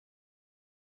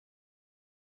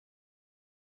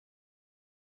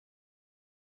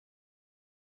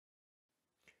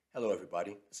Hello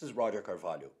everybody, this is Roger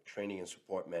Carvalho, Training and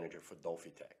Support Manager for Auto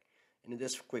Defect. And in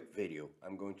this quick video,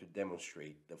 I'm going to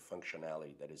demonstrate the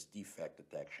functionality that is defect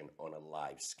detection on a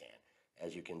live scan.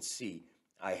 As you can see,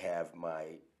 I have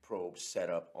my probe set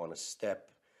up on a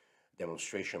step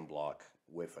demonstration block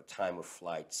with a time of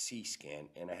flight C scan,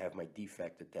 and I have my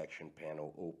defect detection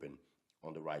panel open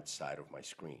on the right side of my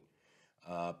screen.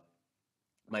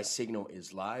 My signal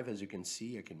is live. As you can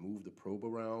see, I can move the probe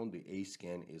around. The A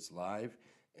scan is live,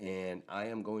 and I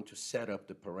am going to set up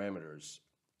the parameters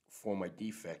for my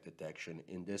defect detection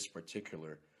in this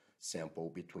particular sample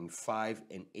between 5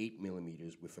 and 8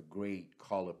 millimeters with a gray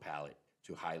color palette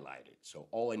to highlight it. So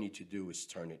all I need to do is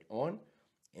turn it on,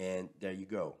 and there you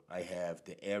go. I have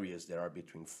the areas that are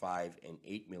between 5 and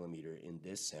 8 millimeter in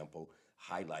this sample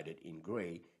highlighted in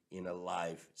gray in a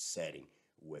live setting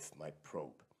with my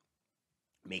probe.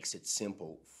 Makes it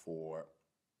simple for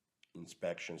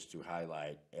inspections to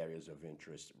highlight areas of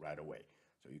interest right away.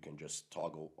 So you can just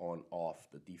toggle on off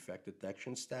the defect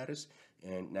detection status,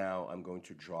 and now I'm going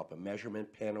to drop a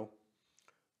measurement panel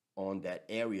on that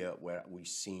area where we've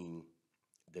seen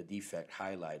the defect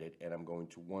highlighted, and I'm going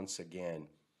to once again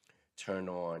turn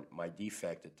on my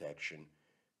defect detection,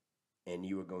 and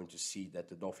you are going to see that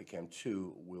the Dolphycam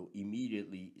 2 will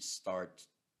immediately start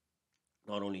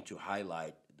not only to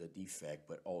highlight the defect,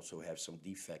 but also have some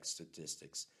defect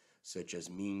statistics, such as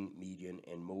mean, median,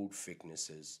 and mode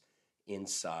thicknesses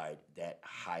inside that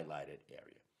highlighted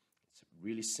area. It's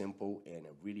really simple and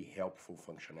a really helpful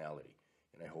functionality,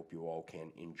 and I hope you all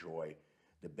can enjoy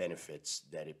the benefits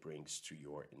that it brings to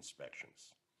your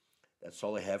inspections. That's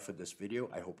all I have for this video.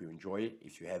 I hope you enjoy it.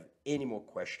 If you have any more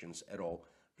questions at all,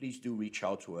 please do reach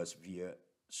out to us via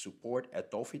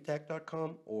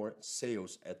support@dolphytech.com or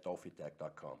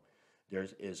sales@dolphytech.com. There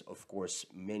is, of course,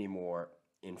 many more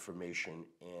information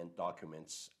and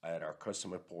documents at our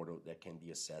customer portal that can be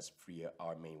accessed via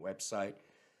our main website,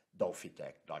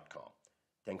 dolphytech.com.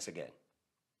 Thanks again.